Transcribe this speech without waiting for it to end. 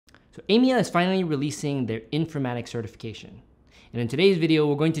So AMIA is finally releasing their informatics certification. And in today's video,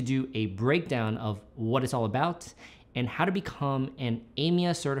 we're going to do a breakdown of what it's all about and how to become an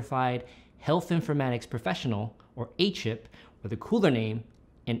AMIA certified health informatics professional, or ACHIP, with a cooler name,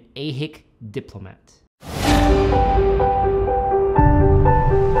 an AHIC diplomat.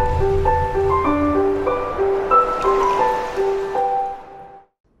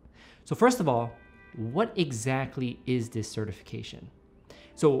 So first of all, what exactly is this certification?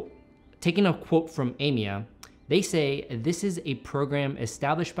 So taking a quote from AMIA, they say this is a program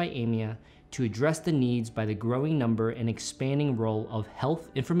established by AMIA to address the needs by the growing number and expanding role of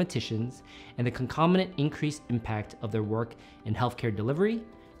health informaticians and the concomitant increased impact of their work in healthcare delivery,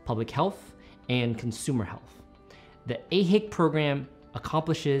 public health, and consumer health. The AHIC program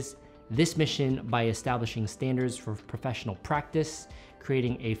accomplishes this mission by establishing standards for professional practice,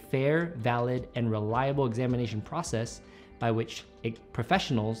 creating a fair, valid, and reliable examination process by which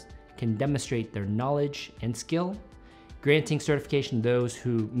professionals can demonstrate their knowledge and skill, granting certification to those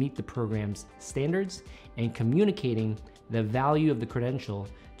who meet the program's standards, and communicating the value of the credential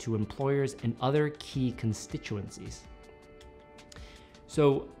to employers and other key constituencies.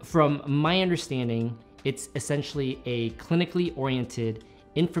 So from my understanding, it's essentially a clinically oriented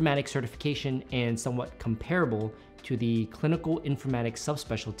informatics certification and somewhat comparable to the clinical informatics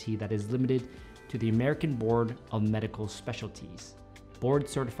subspecialty that is limited to the American Board of Medical Specialties, board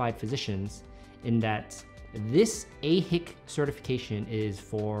certified physicians, in that this AHIC certification is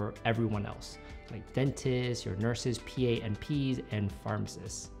for everyone else, like dentists, your nurses, PA&Ps, and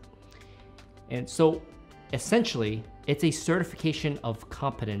pharmacists. And so essentially, it's a certification of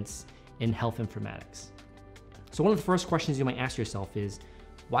competence in health informatics. So one of the first questions you might ask yourself is,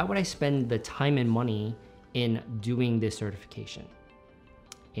 why would I spend the time and money in doing this certification?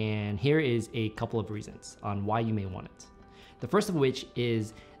 And here is a couple of reasons on why you may want it. The first of which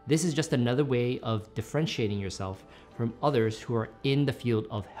is this is just another way of differentiating yourself from others who are in the field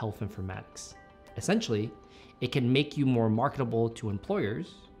of health informatics. Essentially, it can make you more marketable to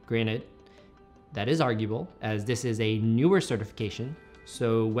employers. Granted, that is arguable, as this is a newer certification,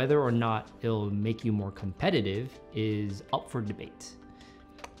 so whether or not it'll make you more competitive is up for debate.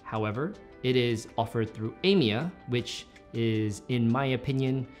 However, it is offered through AMIA, which is, in my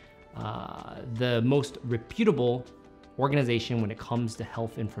opinion, the most reputable organization when it comes to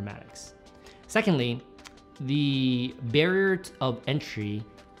health informatics. Secondly, the barrier of entry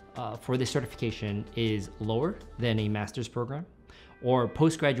for this certification is lower than a master's program or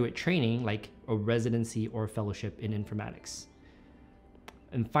postgraduate training like a residency or fellowship in informatics.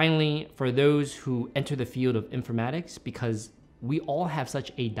 And finally, for those who enter the field of informatics, because we all have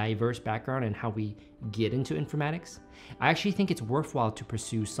such a diverse background in how we get into informatics, I actually think it's worthwhile to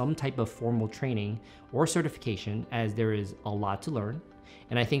pursue some type of formal training or certification, as there is a lot to learn.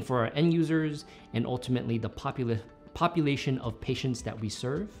 And I think for our end users and ultimately the population of patients that we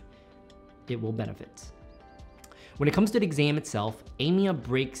serve, it will benefit. When it comes to the exam itself, AMIA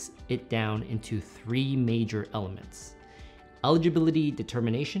breaks it down into three major elements: eligibility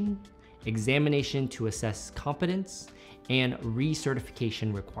determination, examination to assess competence, and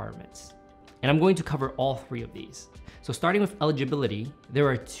recertification requirements. And I'm going to cover all three of these. So starting with eligibility, there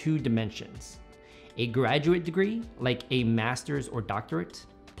are two dimensions: a graduate degree, like a master's or doctorate,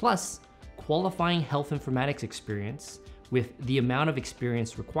 plus qualifying health informatics experience, with the amount of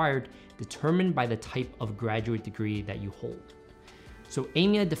experience required determined by the type of graduate degree that you hold. So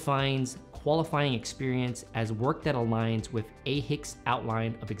AMIA defines qualifying experience as work that aligns with AHIC's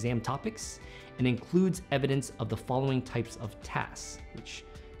outline of exam topics and includes evidence of the following types of tasks, which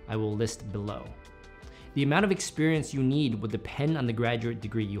I will list below. The amount of experience you need will depend on the graduate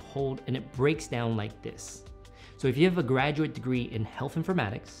degree you hold, and it breaks down like this. So if you have a graduate degree in health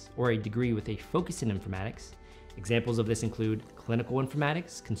informatics or a degree with a focus in informatics, examples of this include clinical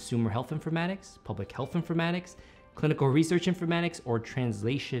informatics, consumer health informatics, public health informatics, clinical research informatics, or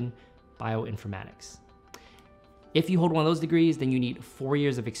translation bioinformatics. If you hold one of those degrees, then you need 4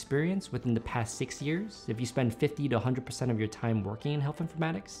 years of experience within the past 6 years if you spend 50 to 100% of your time working in health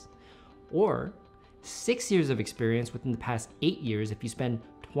informatics, or 6 years of experience within the past 8 years if you spend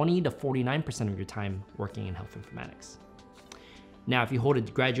 20 to 49% of your time working in health informatics. Now, if you hold a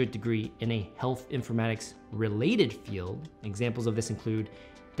graduate degree in a health informatics related field, examples of this include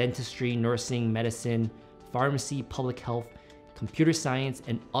dentistry, nursing, medicine, pharmacy, public health, computer science,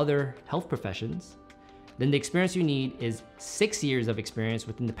 and other health professions, then the experience you need is 6 years of experience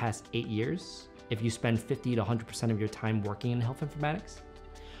within the past 8 years if you spend 50 to 100% of your time working in health informatics,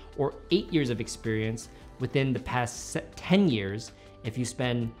 or 8 years of experience within the past 10 years if you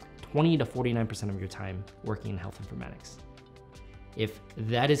spend 20 to 49% of your time working in health informatics. If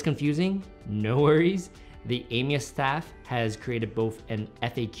that is confusing, no worries. The AMIA staff has created both an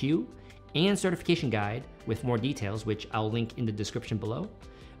FAQ and certification guide with more details, which I'll link in the description below.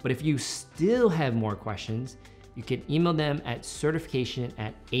 But if you still have more questions, you can email them at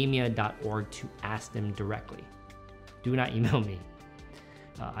certification@amia.org to ask them directly. Do not email me,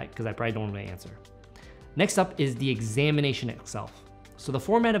 because I probably don't want to answer. Next up is the examination itself. So the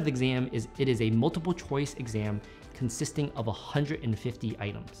format of the exam is it is a multiple choice exam consisting of 150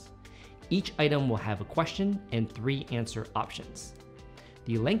 items. Each item will have a question and 3 answer options.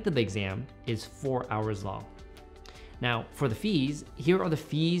 The length of the exam is 4 hours long. Now, for the fees, here are the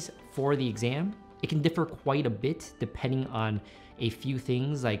fees for the exam. It can differ quite a bit depending on a few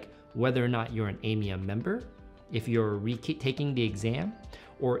things like whether or not you're an AMIA member, if you're retaking the exam,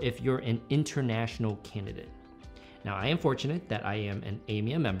 or if you're an international candidate. Now, I am fortunate that I am an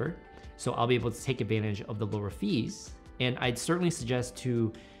AMIA member, so I'll be able to take advantage of the lower fees. And I'd certainly suggest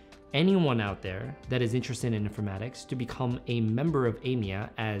to anyone out there that is interested in informatics to become a member of AMIA,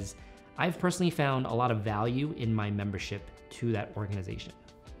 as I've personally found a lot of value in my membership to that organization.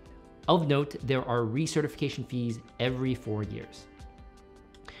 Of note, there are recertification fees every 4 years.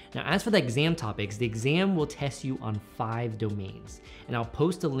 Now, as for the exam topics, the exam will test you on 5 domains, and I'll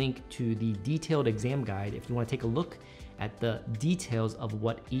post a link to the detailed exam guide if you want to take a look at the details of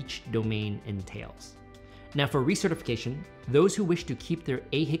what each domain entails. Now, for recertification, those who wish to keep their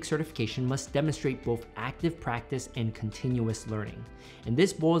AHIC certification must demonstrate both active practice and continuous learning. And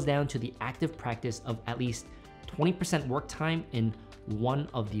this boils down to the active practice of at least 20% work time in one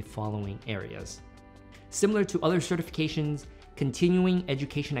of the following areas. Similar to other certifications, continuing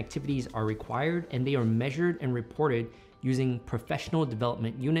education activities are required, and they are measured and reported using professional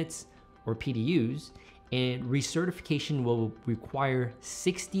development units, or PDUs, and recertification will require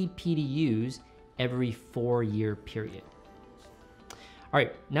 60 PDUs every 4-year period. All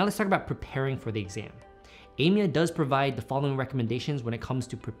right, now let's talk about preparing for the exam. AMIA does provide the following recommendations when it comes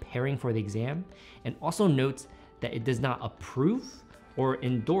to preparing for the exam, and also notes that it does not approve or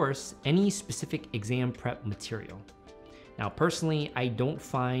endorse any specific exam prep material. Now, personally, I don't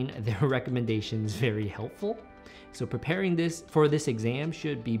find their recommendations very helpful, so preparing for this exam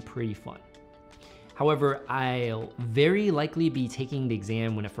should be pretty fun. However, I'll very likely be taking the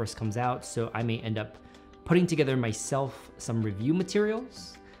exam when it first comes out, so I may end up putting together myself some review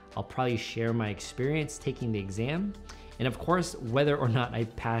materials. I'll probably share my experience taking the exam, and of course, whether or not I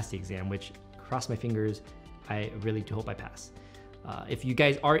pass the exam, which, cross my fingers, I really do hope I pass. If you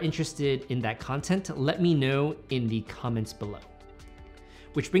guys are interested in that content, let me know in the comments below.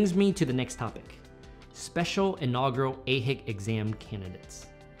 Which brings me to the next topic: special inaugural AHIC exam candidates.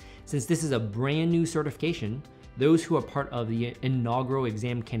 Since this is a brand new certification, those who are part of the inaugural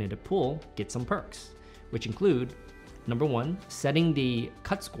exam candidate pool get some perks, which include, number 1, setting the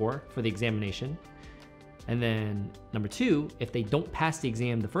cut score for the examination. And then number 2, if they don't pass the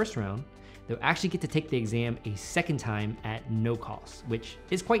exam the first round, they'll actually get to take the exam a second time at no cost, which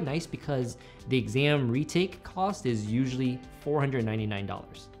is quite nice because the exam retake cost is usually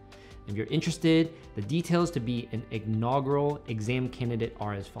 $499. If you're interested, the details to be an inaugural exam candidate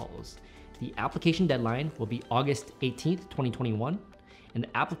are as follows. The application deadline will be August 18th, 2021, and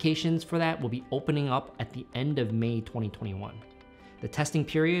the applications for that will be opening up at the end of May 2021. The testing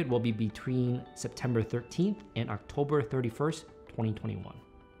period will be between September 13th and October 31st, 2021.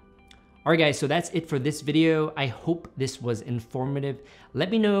 All right, guys, so that's it for this video. I hope this was informative. Let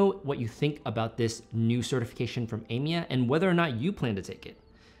me know what you think about this new certification from AMIA and whether or not you plan to take it.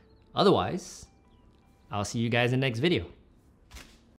 Otherwise, I'll see you guys in the next video.